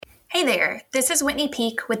Hey there, this is Whitney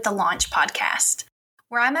Peak with the Launch Podcast,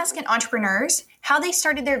 where I'm asking entrepreneurs how they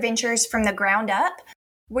started their ventures from the ground up,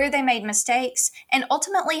 where they made mistakes, and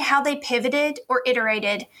ultimately how they pivoted or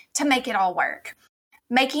iterated to make it all work.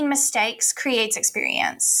 Making mistakes creates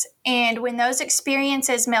experience, and when those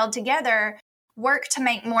experiences meld together, work to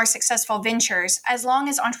make more successful ventures as long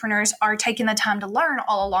as entrepreneurs are taking the time to learn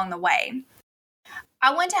all along the way.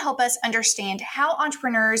 I want to help us understand how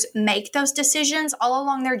entrepreneurs make those decisions all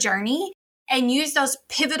along their journey and use those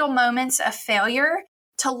pivotal moments of failure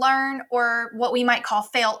to learn, or what we might call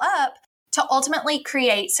fail up, to ultimately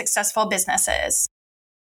create successful businesses.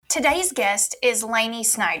 Today's guest is Laney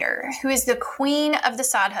Snider, who is the queen of the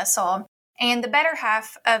side hustle and the better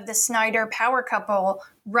half of the Snider power couple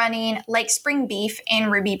running Lake Spring Beef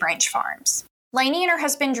and Ruby Branch Farms. Laney and her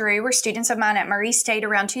husband Drew were students of mine at Murray State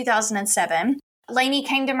around 2007. Laney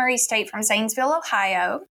came to Murray State from Zanesville,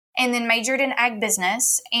 Ohio, and then majored in ag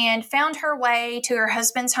business and found her way to her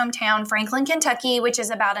husband's hometown, Franklin, Kentucky, which is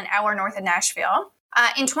about an hour north of Nashville.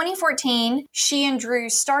 In 2014, she and Drew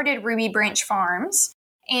started Ruby Branch Farms,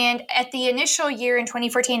 and at the initial year in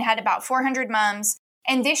 2014 had about 400 mums,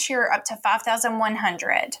 and this year up to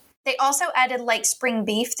 5,100. They also added Lake Spring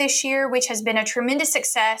Beef this year, which has been a tremendous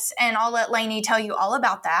success, and I'll let Laney tell you all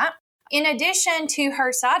about that. In addition to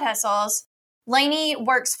her side hustles, Laney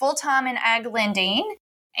works full-time in ag lending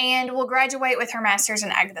and will graduate with her master's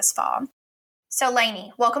in ag this fall. So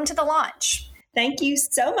Laney, welcome to the launch. Thank you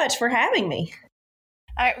so much for having me.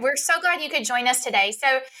 All right, we're so glad you could join us today.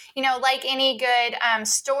 So, like any good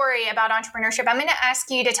story about entrepreneurship, I'm going to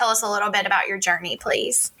ask you to tell us a little bit about your journey,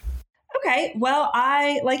 please. Okay. Well,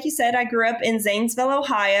 like you said, I grew up in Zanesville,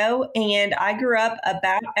 Ohio, and I grew up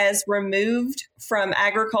about as removed from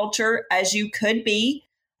agriculture as you could be.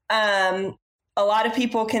 A lot of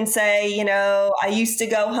people can say, I used to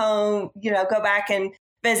go home, go back and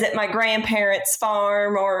visit my grandparents'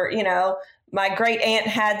 farm, or, my great aunt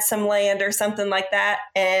had some land or something like that.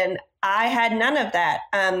 And I had none of that.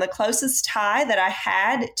 The closest tie that I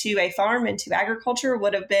had to a farm and to agriculture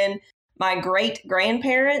would have been my great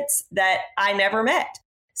grandparents that I never met.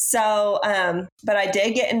 So, but I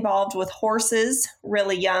did get involved with horses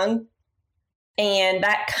really young, and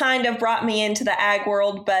that kind of brought me into the ag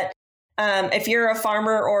world. But if you're a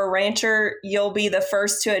farmer or a rancher, you'll be the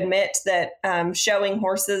first to admit that showing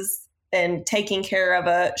horses and taking care of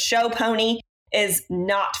a show pony is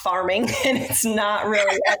not farming, and it's not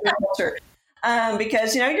really agriculture,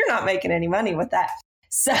 because, you're not making any money with that.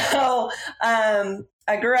 So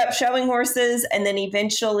I grew up showing horses, and then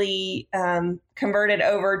eventually converted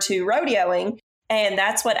over to rodeoing. And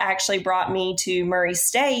that's what actually brought me to Murray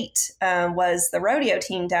State, was the rodeo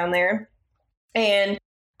team down there. And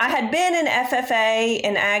I had been in FFA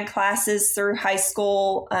and ag classes through high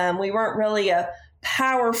school. We weren't really a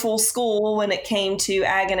powerful school when it came to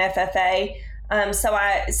ag and FFA.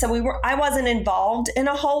 I wasn't involved in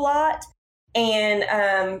a whole lot.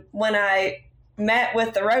 And when I met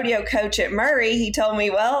with the rodeo coach at Murray, he told me,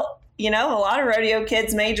 well, a lot of rodeo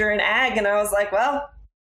kids major in ag. And I was like, well,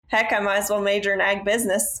 heck, I might as well major in ag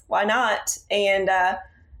business. Why not? And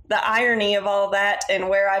the irony of all that and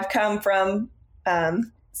where I've come from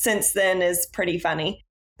since then is pretty funny.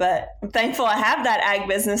 But I'm thankful I have that ag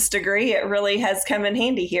business degree. It really has come in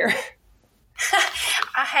handy here.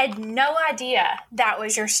 I had no idea that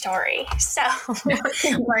was your story. So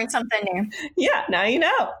learned something new. Yeah, now you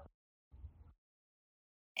know.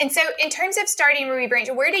 And so in terms of starting Ruby Branch,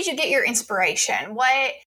 where did you get your inspiration?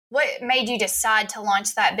 What made you decide to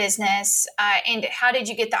launch that business? And how did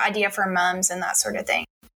you get the idea for mums and that sort of thing?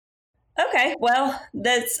 Okay, well,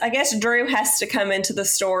 I guess Drew has to come into the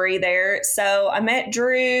story there. So I met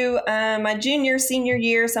Drew my senior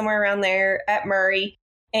year, somewhere around there at Murray.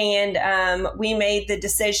 And we made the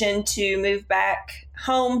decision to move back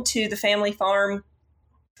home to the family farm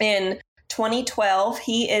in 2012.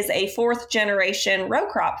 He is a fourth generation row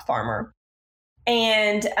crop farmer.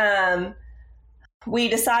 And we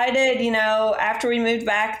decided, after we moved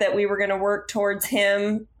back, that we were going to work towards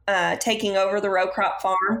him taking over the row crop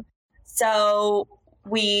farm. So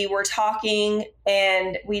we were talking,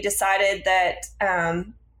 and we decided that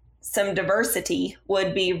some diversity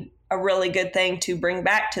would be a really good thing to bring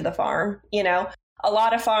back to the farm. A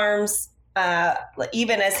lot of farms,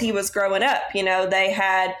 even as he was growing up, they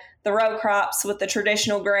had the row crops with the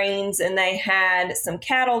traditional grains, and they had some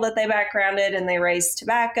cattle that they backgrounded, and they raised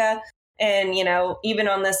tobacco. And, even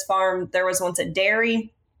on this farm, there was once a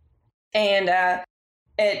dairy. And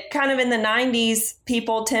it kind of in the 90s,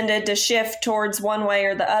 people tended to shift towards one way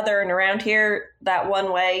or the other. And around here, that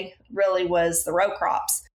one way really was the row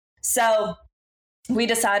crops. So we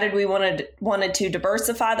decided we wanted to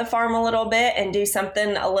diversify the farm a little bit and do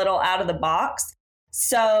something a little out of the box.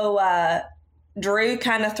 So Drew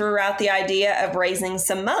kind of threw out the idea of raising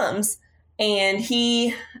some mums, and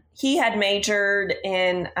he had majored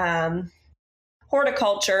in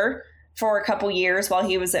horticulture for a couple years while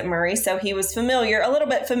he was at Murray. So he was a little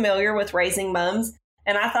bit familiar with raising mums.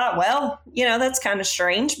 And I thought, well, that's kind of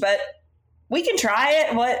strange, but we can try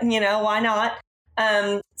it. Why not?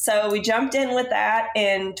 So we jumped in with that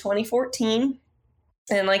in 2014.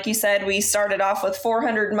 And like you said, we started off with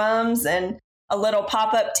 400 mums and a little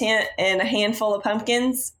pop-up tent and a handful of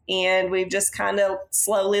pumpkins. And we've just kind of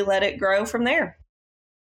slowly let it grow from there.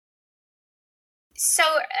 So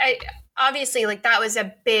obviously, that was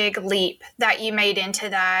a big leap that you made into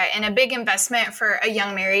that and a big investment for a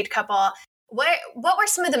young married couple. What were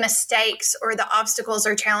some of the mistakes or the obstacles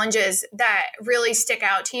or challenges that really stick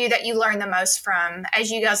out to you that you learned the most from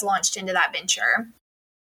as you guys launched into that venture?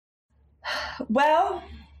 Well,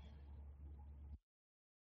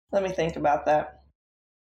 let me think about that.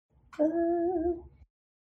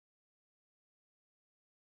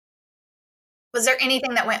 Was there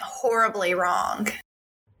anything that went horribly wrong?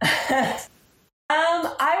 I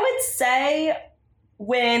would say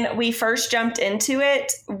when we first jumped into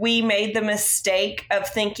it, we made the mistake of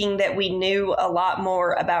thinking that we knew a lot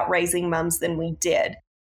more about raising mums than we did.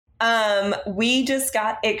 We just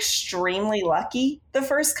got extremely lucky the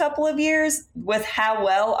first couple of years with how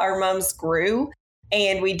well our mums grew,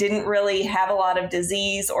 and we didn't really have a lot of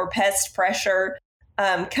disease or pest pressure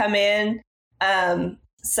come in.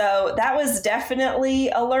 So that was definitely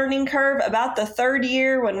a learning curve. About the third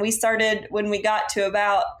year when we got to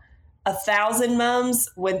about 1,000 mums,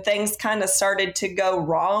 when things kind of started to go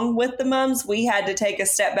wrong with the mums, we had to take a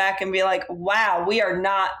step back and be like, wow, we are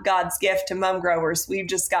not God's gift to mum growers. We've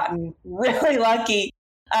just gotten really lucky.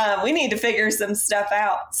 We need to figure some stuff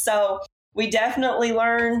out. So we definitely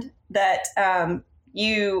learned that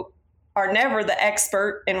you are never the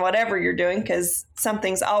expert in whatever you're doing, because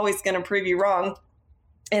something's always going to prove you wrong.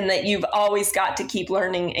 And that you've always got to keep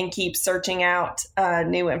learning and keep searching out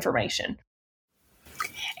new information.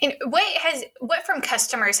 And what from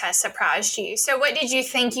customers has surprised you? So what did you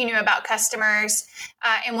think you knew about customers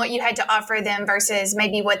and what you had to offer them versus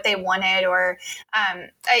maybe what they wanted? Or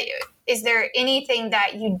is there anything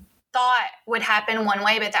that you thought would happen one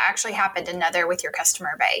way, but that actually happened another with your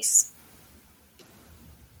customer base?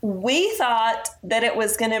 We thought that it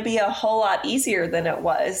was going to be a whole lot easier than it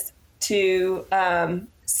was to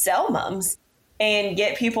sell mums and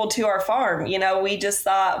get people to our farm. We just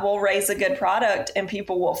thought we'll raise a good product and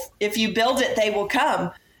people will, if you build it, they will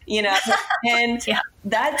come, and yeah.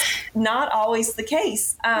 That's not always the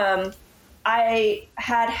case. I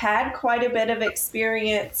had quite a bit of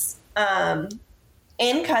experience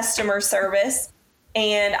in customer service,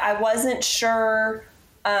 and I wasn't sure,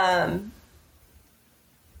 how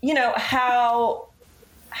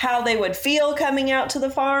they would feel coming out to the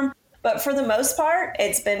farm. But for the most part,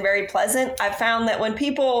 it's been very pleasant. I've found that when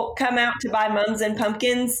people come out to buy mums and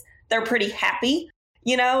pumpkins, they're pretty happy.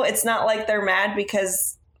 It's not like they're mad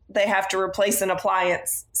because they have to replace an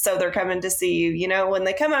appliance, so they're coming to see you. When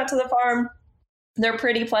they come out to the farm, they're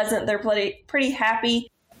pretty pleasant. They're pretty happy.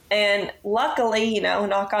 And luckily,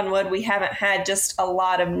 knock on wood, we haven't had just a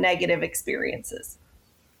lot of negative experiences.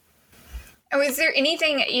 Was there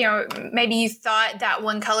anything, maybe you thought that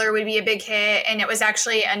one color would be a big hit and it was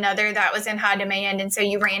actually another that was in high demand, and so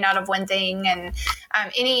you ran out of one thing, and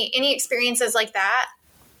any experiences like that?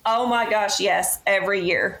 Oh my gosh, yes, every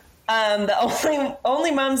year. The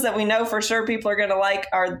only mums that we know for sure people are going to like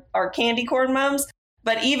are candy corn mums,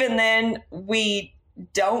 but even then we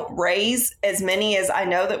don't raise as many as I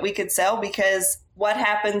know that we could sell, because what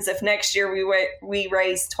happens if next year we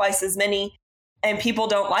raise twice as many and people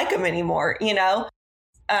don't like them anymore?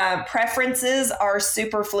 Preferences are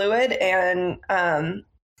super fluid, and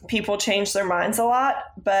people change their minds a lot.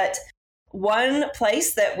 But one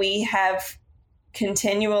place that we have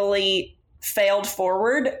continually failed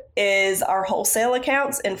forward is our wholesale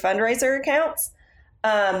accounts and fundraiser accounts.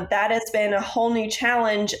 That has been a whole new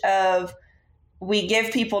challenge of, we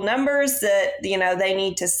give people numbers that, they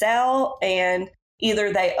need to sell, and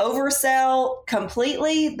either they oversell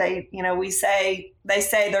completely. They say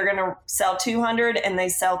they're going to sell 200 and they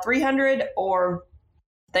sell 300, or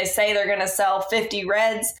they say they're going to sell 50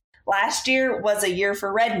 reds. Last year was a year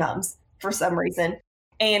for red mums for some reason.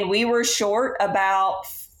 And we were short about,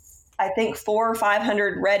 I think, 400 or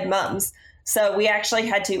 500 red mums. So we actually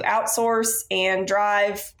had to outsource and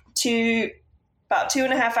drive about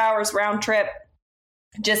 2.5 hours round trip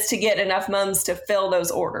just to get enough mums to fill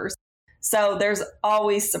those orders. So there's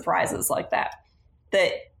always surprises like that.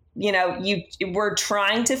 that, we're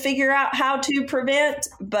trying to figure out how to prevent,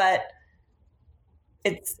 but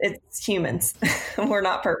it's humans. We're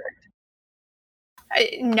not perfect.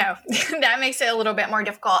 No, that makes it a little bit more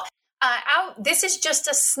difficult. This is just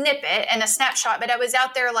a snippet and a snapshot, but I was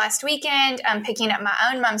out there last weekend picking up my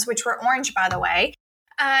own mums, which were orange, by the way.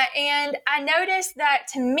 And I noticed that,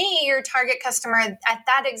 to me, your target customer at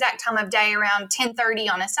that exact time of day, around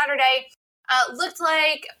 10:30 on a Saturday, looked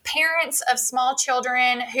like parents of small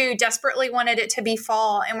children who desperately wanted it to be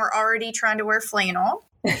fall and were already trying to wear flannel.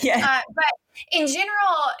 Yeah. But in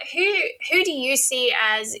general, who do you see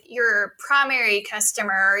as your primary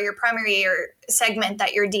customer or your primary segment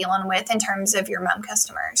that you're dealing with in terms of your mom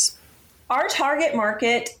customers? Our target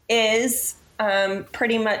market is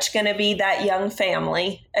pretty much going to be that young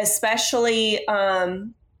family, especially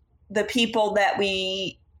the people that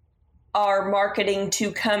we are marketing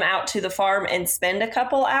to come out to the farm and spend a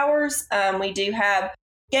couple hours. We do have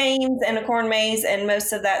games and a corn maze, and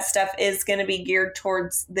most of that stuff is going to be geared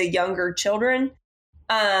towards the younger children.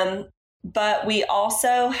 But we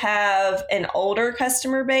also have an older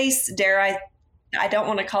customer base. I don't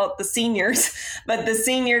want to call it the seniors, but the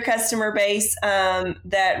senior customer base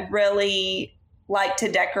that really like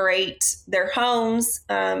to decorate their homes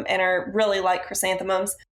and are really like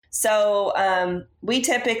chrysanthemums. So we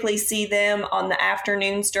typically see them on the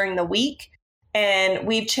afternoons during the week. And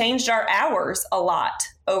we've changed our hours a lot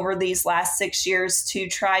over these last 6 years to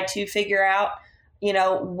try to figure out,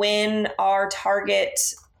 when our target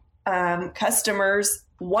customers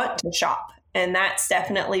want to shop. And that's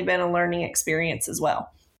definitely been a learning experience as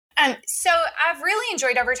well. So I've really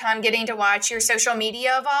enjoyed over time getting to watch your social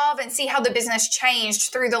media evolve and see how the business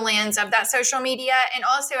changed through the lens of that social media. And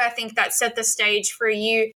also, I think that set the stage for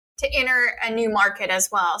you to enter a new market as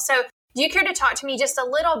well. So do you care to talk to me just a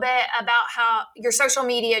little bit about how your social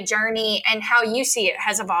media journey and how you see it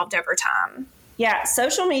has evolved over time? Yeah,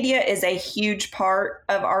 social media is a huge part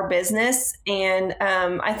of our business, and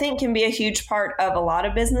I think can be a huge part of a lot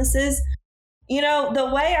of businesses.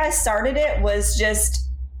 The way I started it was just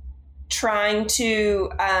trying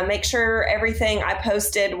to make sure everything I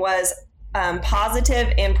posted was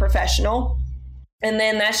positive and professional. And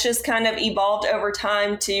then that's just kind of evolved over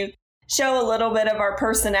time to show a little bit of our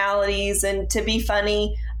personalities and to be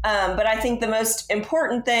funny. But I think the most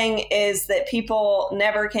important thing is that people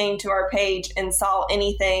never came to our page and saw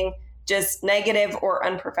anything just negative or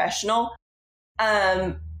unprofessional.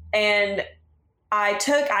 And I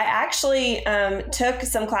actually took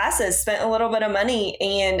some classes, spent a little bit of money,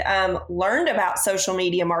 and learned about social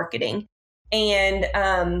media marketing.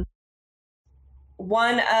 And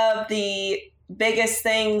one of the biggest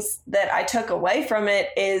things that I took away from it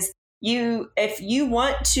is if you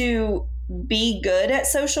want to be good at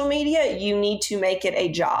social media, you need to make it a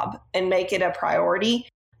job and make it a priority,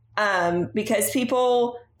 because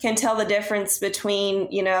people can tell the difference between,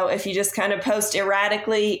 if you just kind of post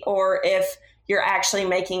erratically or if you're actually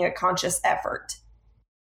making a conscious effort.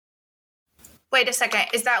 Wait a second.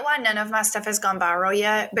 Is that why none of my stuff has gone viral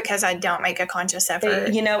yet? Because I don't make a conscious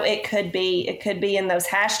effort? It could be. It could be in those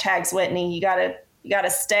hashtags, Whitney. You gotta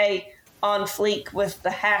stay on fleek with the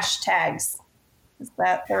hashtags. Is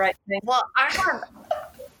that the right thing? Well, I have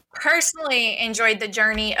personally enjoyed the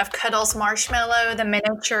journey of Cuddles Marshmallow, the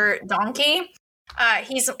miniature donkey.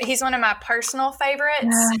 He's one of my personal favorites.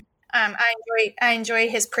 Yeah. I enjoy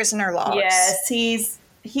his prisoner logs. Yes,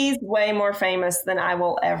 he's way more famous than I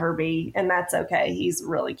will ever be, and that's okay. He's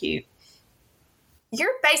really cute.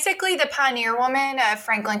 You're basically the pioneer woman of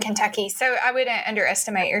Franklin, Kentucky, so I wouldn't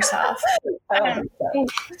underestimate yourself.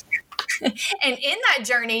 And in that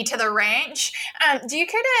journey to the ranch, do you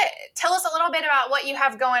care to tell us a little bit about what you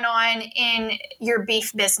have going on in your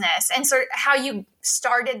beef business and sort of how you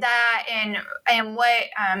started that and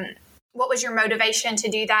what was your motivation to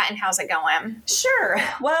do that and how's it going? Sure.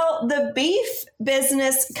 Well, the beef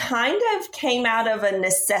business kind of came out of a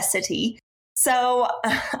necessity. So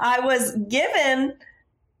I was gifted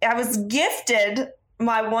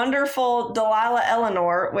my wonderful Delilah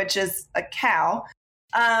Eleanor, which is a cow,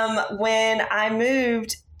 when I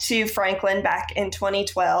moved to Franklin back in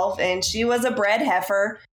 2012, and she was a bred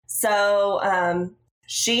heifer. So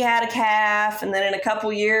she had a calf, and then in a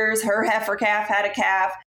couple years, her heifer calf had a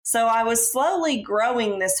calf. So I was slowly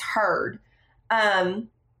growing this herd.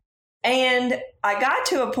 And I got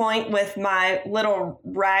to a point with my little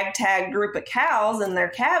ragtag group of cows and their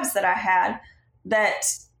calves that I had that,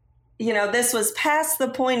 this was past the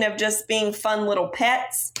point of just being fun little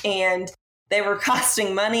pets, and they were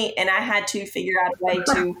costing money, and I had to figure out a way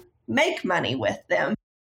to make money with them.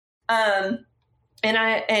 And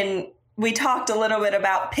we talked a little bit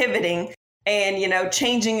about pivoting. and,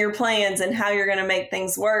 changing your plans and how you're going to make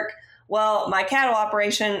things work. Well, my cattle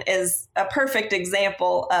operation is a perfect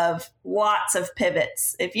example of lots of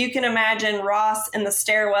pivots. If you can imagine Ross in the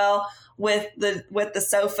stairwell with the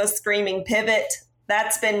sofa screaming pivot,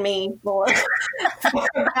 that's been me for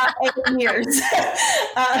about 8 years,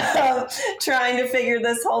 trying to figure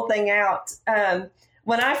this whole thing out.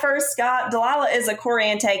 When I first Delilah is a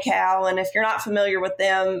Corriente cow, and if you're not familiar with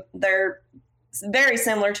them, they're very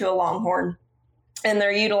similar to a Longhorn, and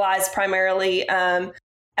they're utilized primarily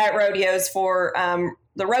at rodeos for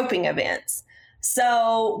the roping events.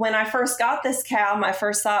 So when I first got this cow, my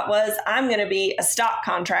first thought was, I'm going to be a stock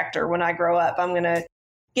contractor when I grow up. I'm going to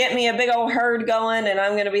get me a big old herd going, and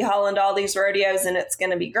I'm going to be hauling to all these rodeos, and it's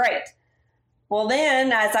going to be great. Well,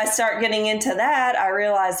 then as I start getting into that, I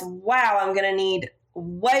realized, wow, I'm going to need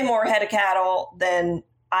way more head of cattle than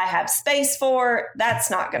I have space for. That's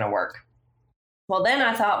not going to work. Well, then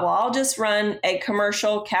I thought, well, I'll just run a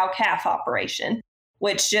commercial cow-calf operation,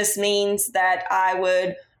 which just means that I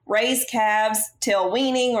would raise calves till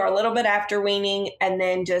weaning or a little bit after weaning, and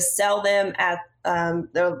then just sell them at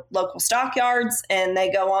the local stockyards, and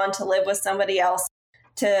they go on to live with somebody else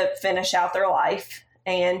to finish out their life.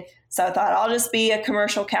 And so I thought, I'll just be a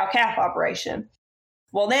commercial cow-calf operation.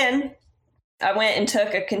 Well, then I went and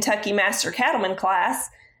took a Kentucky Master Cattleman class,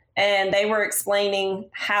 and they were explaining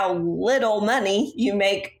how little money you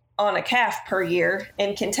make on a calf per year.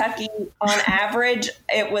 In Kentucky, on average,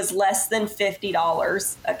 it was less than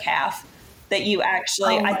 $50 a calf that you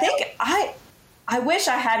actually, I wish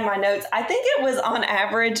I had my notes. I think it was on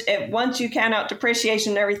average, once you count out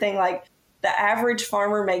depreciation and everything, like the average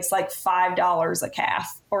farmer makes like $5 a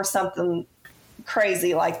calf or something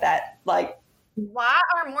crazy like that. Like, why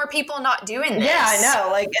are more people not doing this? Yeah, I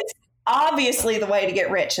know. Like, it's obviously the way to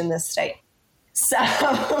get rich in this state. So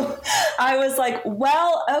I was like,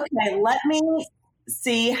 well, okay, let me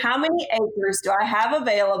see how many acres do I have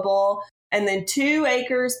available, and then 2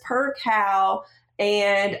 acres per cow.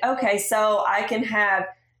 And okay, so I can have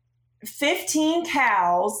 15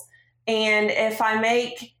 cows. And if I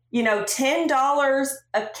make, $10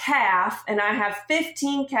 a calf and I have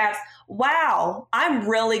 15 calves, wow, I'm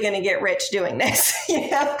really going to get rich doing this.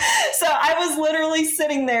 So I was literally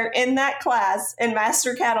sitting there in that class in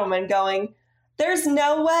Master Cattleman going, there's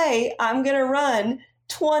no way I'm going to run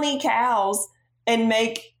 20 cows and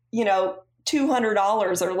make,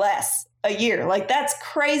 $200 or less a year. Like, that's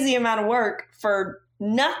crazy amount of work for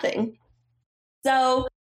nothing. So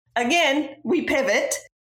again, we pivot,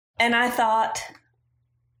 and I thought,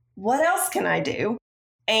 what else can I do?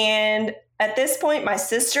 And at this point, my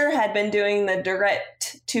sister had been doing the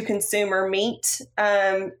direct to consumer meat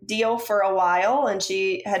deal for a while, and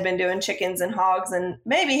she had been doing chickens and hogs, and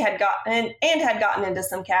maybe had gotten into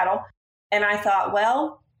some cattle. And I thought,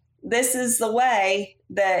 well, this is the way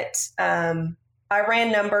that I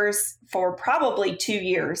ran numbers for probably 2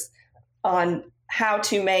 years on how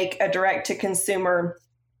to make a direct to consumer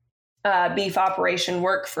beef operation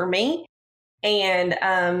work for me. And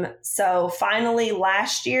so finally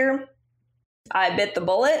last year, I bit the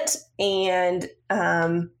bullet and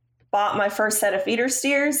bought my first set of feeder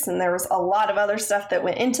steers. And there was a lot of other stuff that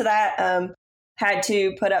went into that. Had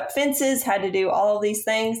to put up fences, had to do all of these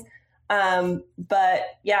things. But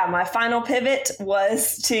yeah, my final pivot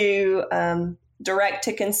was to direct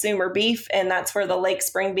to consumer beef. And that's where the Lake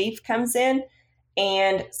Spring beef comes in.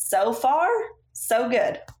 And so far, so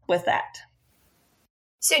good with that.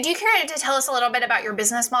 So do you care to tell us a little bit about your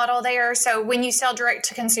business model there? So when you sell direct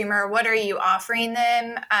to consumer, what are you offering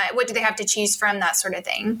them? What do they have to choose from? That sort of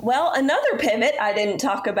thing. Well, another pivot I didn't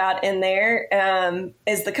talk about in there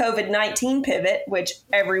is the COVID-19 pivot, which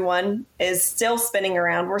everyone is still spinning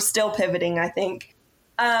around. We're still pivoting, I think.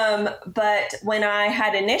 But when I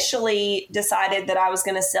had initially decided that I was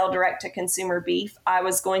going to sell direct to consumer beef, I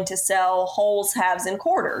was going to sell wholes, halves, and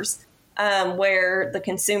quarters, where the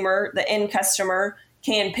consumer, the end customer,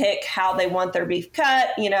 can pick how they want their beef cut,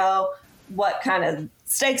 what kind of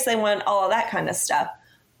steaks they want, all of that kind of stuff.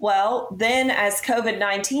 Well, then as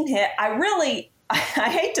COVID-19 hit, I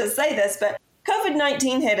hate to say this, but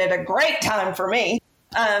COVID-19 hit at a great time for me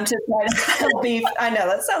to try to sell beef. I know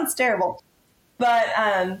that sounds terrible,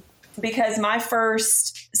 but because my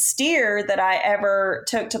first steer that I ever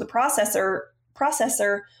took to the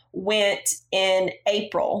processor went in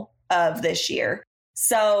April of this year.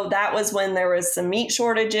 So that was when there was some meat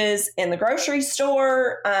shortages in the grocery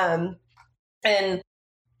store, and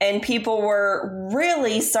people were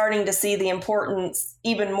really starting to see the importance,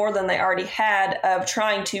 even more than they already had, of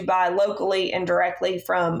trying to buy locally and directly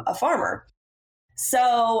from a farmer.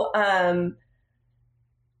 So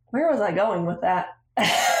where was I going with that?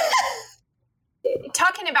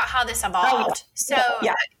 talking about how this evolved. So,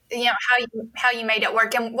 how you made it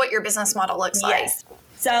work and what your business model looks like. Yes.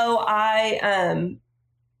 So I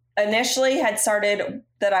initially had started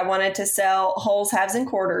that I wanted to sell wholes, halves, and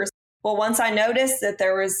quarters. Well, once I noticed that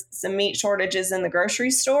there was some meat shortages in the grocery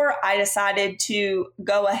store, I decided to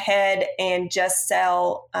go ahead and just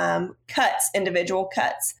sell cuts, individual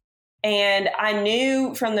cuts. And I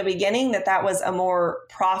knew from the beginning that that was a more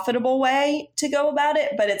profitable way to go about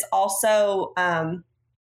it, but it's also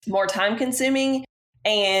more time consuming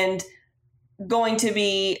and going to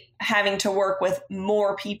be having to work with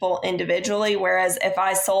more people individually. Whereas if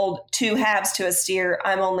I sold 2 halves to a steer,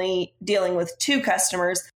 I'm only dealing with 2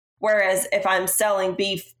 customers. Whereas if I'm selling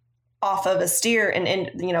beef off of a steer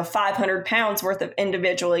and 500 pounds worth of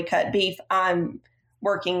individually cut beef, I'm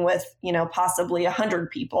working with, possibly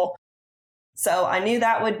 100 people. So I knew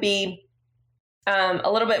that would be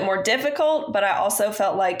a little bit more difficult, but I also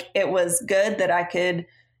felt like it was good that I could,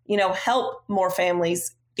 help more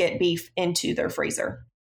families get beef into their freezer.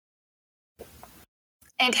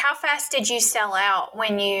 And how fast did you sell out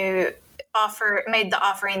when you made the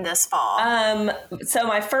offering this fall? So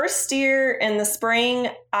my first steer in the spring,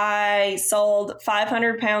 I sold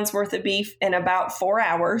 500 pounds worth of beef in about 4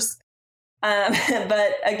 hours.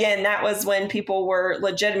 But again, that was when people were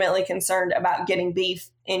legitimately concerned about getting beef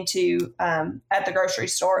into at the grocery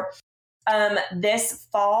store. This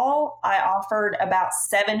fall, I offered about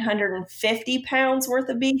 750 pounds worth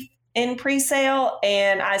of beef in pre-sale,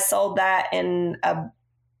 and I sold that in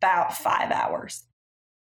about 5 hours.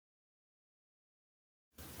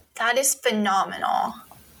 That is phenomenal.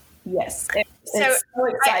 Yes, it's so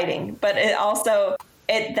exciting, but it also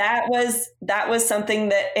that was something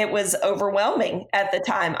that it was overwhelming at the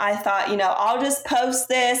time. I thought, I'll just post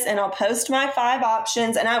this and I'll post my 5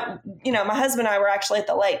 options. And my husband and I were actually at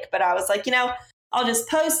the lake, but I was like, I'll just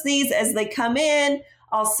post these as they come in.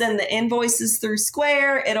 I'll send the invoices through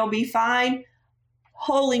Square. It'll be fine.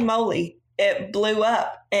 Holy moly, it blew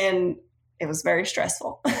up and it was very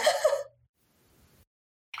stressful.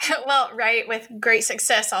 Well, right. With great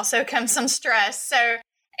success also comes some stress. So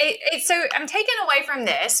so I'm taking away from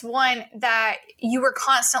this one that you were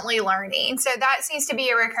constantly learning. So that seems to be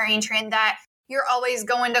a recurring trend, that you're always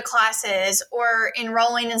going to classes or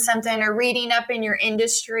enrolling in something or reading up in your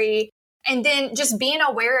industry, and then just being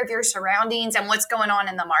aware of your surroundings and what's going on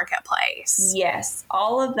in the marketplace. Yes,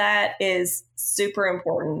 all of that is super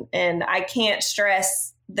important. And I can't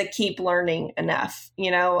stress the keep learning enough.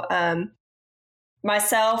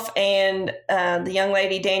 Myself and the young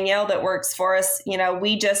lady, Danielle, that works for us,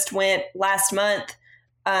 we just went last month.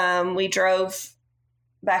 We drove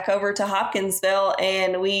back over to Hopkinsville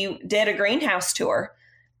and we did a greenhouse tour,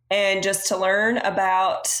 and just to learn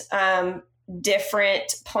about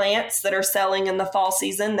different plants that are selling in the fall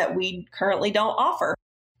season that we currently don't offer.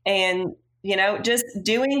 And, just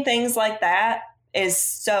doing things like that is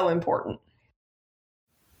so important.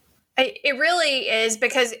 It really is,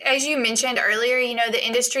 because as you mentioned earlier, the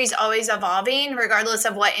industry is always evolving regardless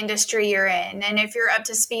of what industry you're in. And if you're up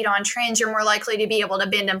to speed on trends, you're more likely to be able to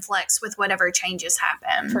bend and flex with whatever changes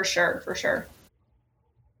happen. For sure.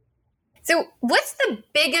 So what's the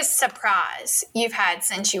biggest surprise you've had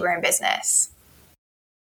since you were in business?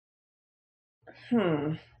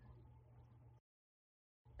 The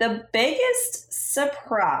biggest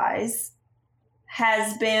surprise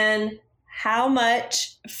has been how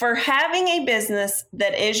much, for having a business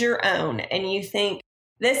that is your own and you think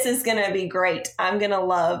this is going to be great, I'm going to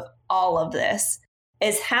love all of this,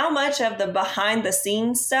 is how much of the behind the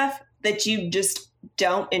scenes stuff that you just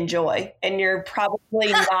don't enjoy and you're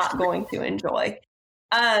probably not going to enjoy.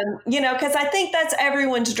 Because I think that's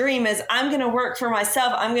everyone's dream is, I'm going to work for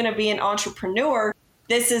myself. I'm going to be an entrepreneur.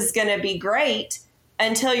 This is going to be great.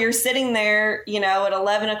 Until you're sitting there, at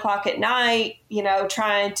 11 o'clock at night,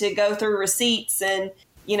 trying to go through receipts and,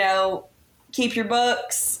 keep your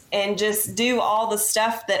books and just do all the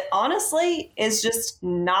stuff that honestly is just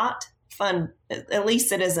not fun. At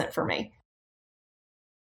least it isn't for me.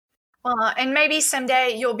 Well, and maybe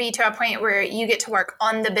someday you'll be to a point where you get to work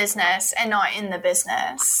on the business and not in the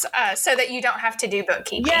business, so that you don't have to do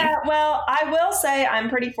bookkeeping. Yeah, well, I will say I'm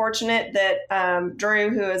pretty fortunate that Drew,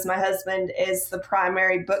 who is my husband, is the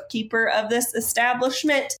primary bookkeeper of this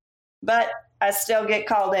establishment, but I still get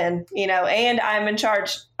called in, and I'm in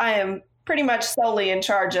charge. I am pretty much solely in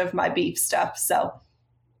charge of my beef stuff, so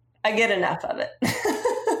I get enough of it.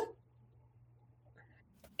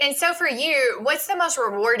 And so for you, what's the most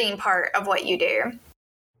rewarding part of what you do?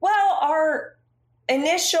 Well, our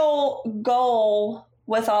initial goal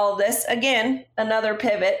with all of this, again, another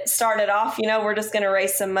pivot, started off, we're just going to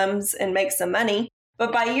raise some mums and make some money.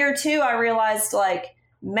 But by year 2, I realized like,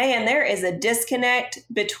 man, there is a disconnect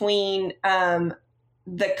between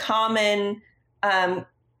the common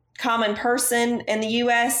person in the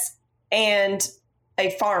U.S. and a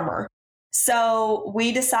farmer. So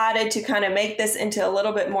we decided to kind of make this into a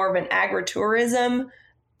little bit more of an agritourism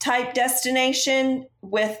type destination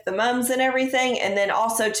with the mums and everything. And then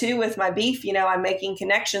also too with my beef, I'm making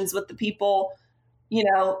connections with the people,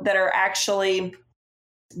 that are actually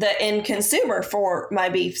the end consumer for my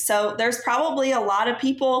beef. So there's probably a lot of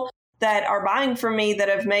people that are buying from me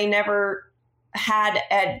that may never had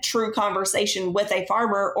a true conversation with a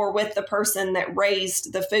farmer or with the person that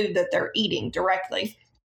raised the food that they're eating directly.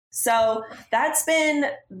 So that's been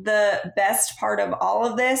the best part of all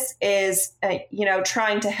of this is,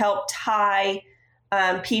 trying to help tie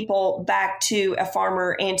people back to a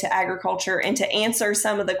farmer and to agriculture and to answer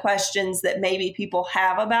some of the questions that maybe people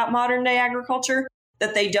have about modern day agriculture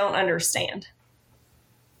that they don't understand.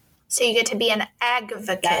 So you get to be an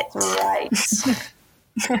advocate. That's right.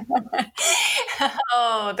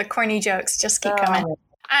 Oh, the corny jokes just keep coming.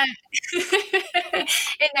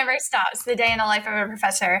 It never stops. The day in the life of a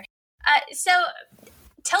professor. So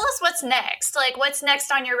tell us what's next. Like, what's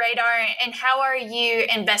next on your radar, and how are you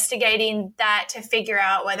investigating that to figure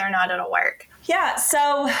out whether or not it'll work? Yeah.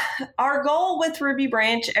 So our goal with Ruby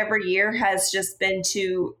Branch every year has just been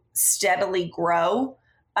to steadily grow.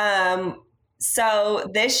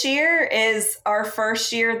 So this year is our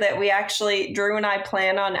first year that we actually, Drew and I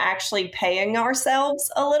plan on actually paying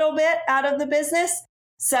ourselves a little bit out of the business.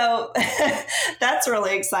 So that's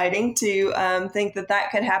really exciting to think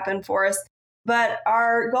that could happen for us. But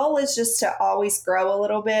our goal is just to always grow a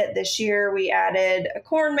little bit. This year we added a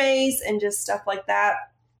corn maze and just stuff like that.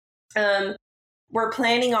 We're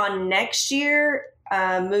planning on next year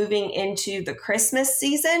moving into the Christmas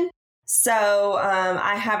season. So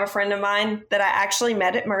I have a friend of mine that I actually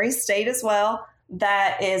met at Murray State as well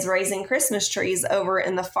that is raising Christmas trees over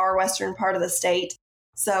in the far western part of the state.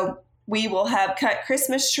 So we will have cut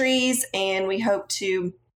Christmas trees, and we hope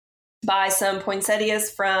to buy some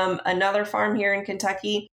poinsettias from another farm here in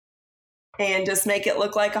Kentucky and just make it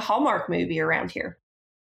look like a Hallmark movie around here.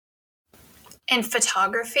 And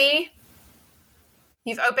photography,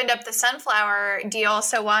 you've opened up the sunflower deal,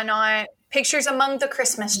 so why not pictures among the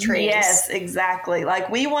Christmas trees? Yes, exactly. Like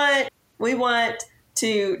we want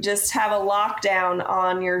to just have a lockdown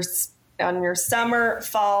on your summer,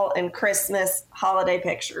 fall, and Christmas holiday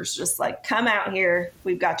pictures. Just like, come out here.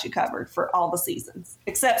 We've got you covered for all the seasons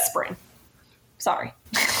except spring. Sorry.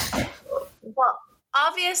 Well,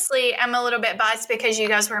 obviously, I'm a little bit biased because you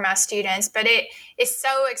guys were my students, but it is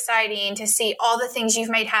so exciting to see all the things you've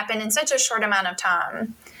made happen in such a short amount of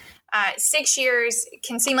time. 6 years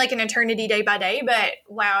can seem like an eternity day by day, but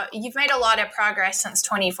wow, you've made a lot of progress since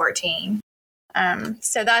 2014.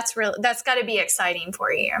 So that's got to be exciting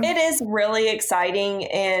for you. It is really exciting.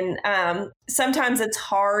 And sometimes it's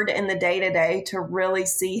hard in the day to day to really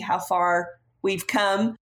see how far we've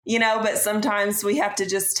come, but sometimes we have to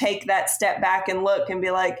just take that step back and look and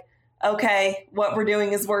be like, okay, what we're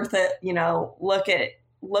doing is worth it.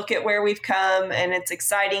 Look at where we've come, and it's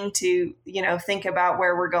exciting to, think about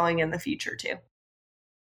where we're going in the future too.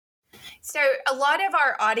 So a lot of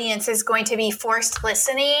our audience is going to be forced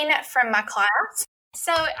listening from my class.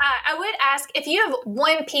 So I would ask if you have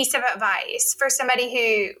one piece of advice for somebody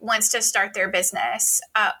who wants to start their business,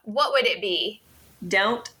 what would it be?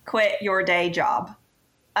 Don't quit your day job.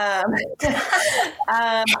 The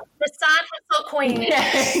side hustle queen.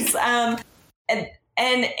 Yes.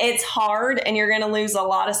 And it's hard, and you're going to lose a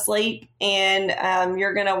lot of sleep, and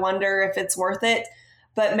you're going to wonder if it's worth it.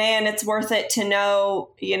 But man, it's worth it to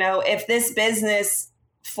know, if this business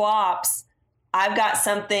flops, I've got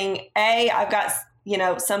something, I've got,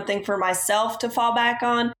 something for myself to fall back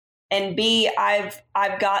on. And B, I've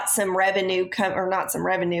got some revenue or not some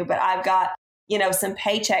revenue, but I've got, some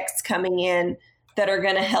paychecks coming in that are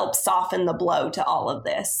going to help soften the blow to all of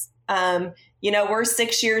this. We're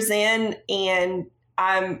 6 years in, and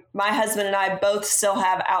my husband and I both still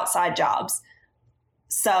have outside jobs.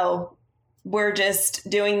 So we're just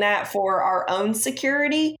doing that for our own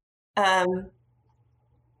security. I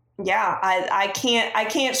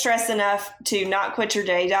can't stress enough to not quit your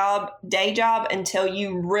day job until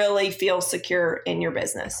you really feel secure in your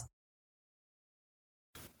business.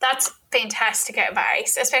 That's fantastic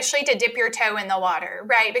advice, especially to dip your toe in the water,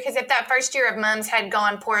 right? Because if that first year of mums had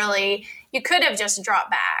gone poorly, you could have just dropped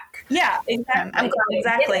back. Yeah,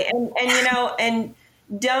 exactly. And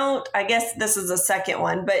don't, I guess this is a second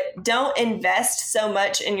one, but don't invest so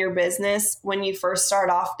much in your business when you first start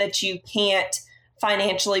off that you can't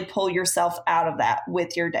financially pull yourself out of that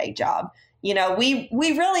with your day job. we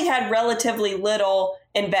really had relatively little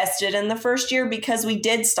invested in the first year because we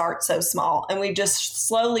did start so small, and we've just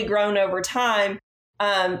slowly grown over time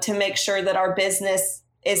to make sure that our business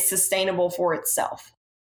is sustainable for itself.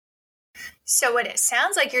 So what it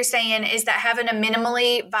sounds like you're saying is that having a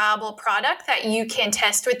minimally viable product that you can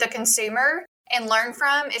test with the consumer and learn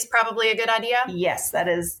from is probably a good idea? Yes, that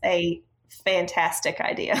is a fantastic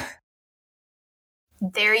idea.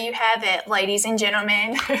 There you have it, ladies and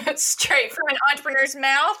gentlemen. Straight from an entrepreneur's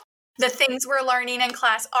mouth. The things we're learning in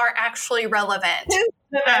class are actually relevant. Who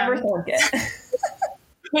would ever thought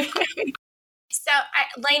it? So,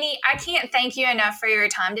 Laney, I can't thank you enough for your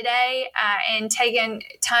time today and taking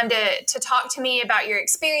time to talk to me about your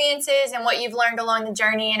experiences and what you've learned along the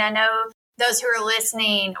journey. And I know those who are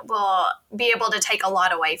listening will be able to take a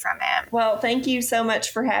lot away from it. Well, thank you so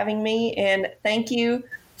much for having me. And thank you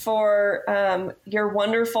for your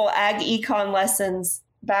wonderful ag econ lessons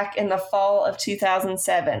back in the fall of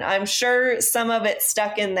 2007. I'm sure some of it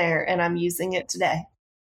stuck in there and I'm using it today.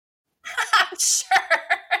 I'm sure.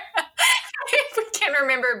 If we can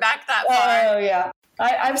remember back that far. Oh, yeah.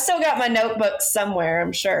 I've still got my notebooks somewhere,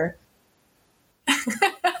 I'm sure.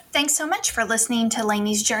 Thanks so much for listening to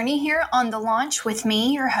Laney's journey here on The Launch with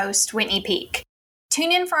me, your host, Whitney Peak.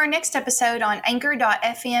 Tune in for our next episode on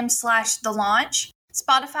anchor.fm/The Launch,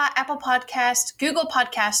 Spotify, Apple Podcast, Google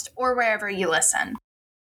Podcast, or wherever you listen.